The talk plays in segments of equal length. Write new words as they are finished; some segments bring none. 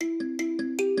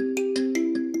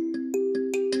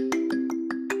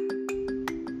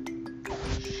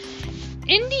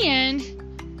In the end,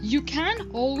 you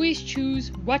can't always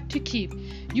choose what to keep.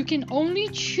 You can only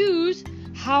choose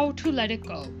how to let it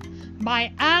go.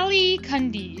 By Ali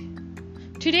Kundi.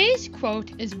 Today's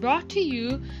quote is brought to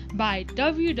you by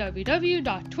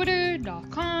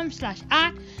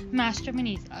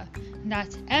www.twitter.com/@MasterMuniza.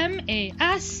 That's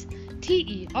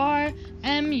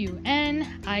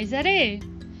MasterMuniza.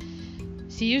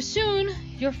 See you soon,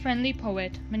 your friendly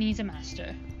poet, Muniza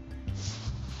Master.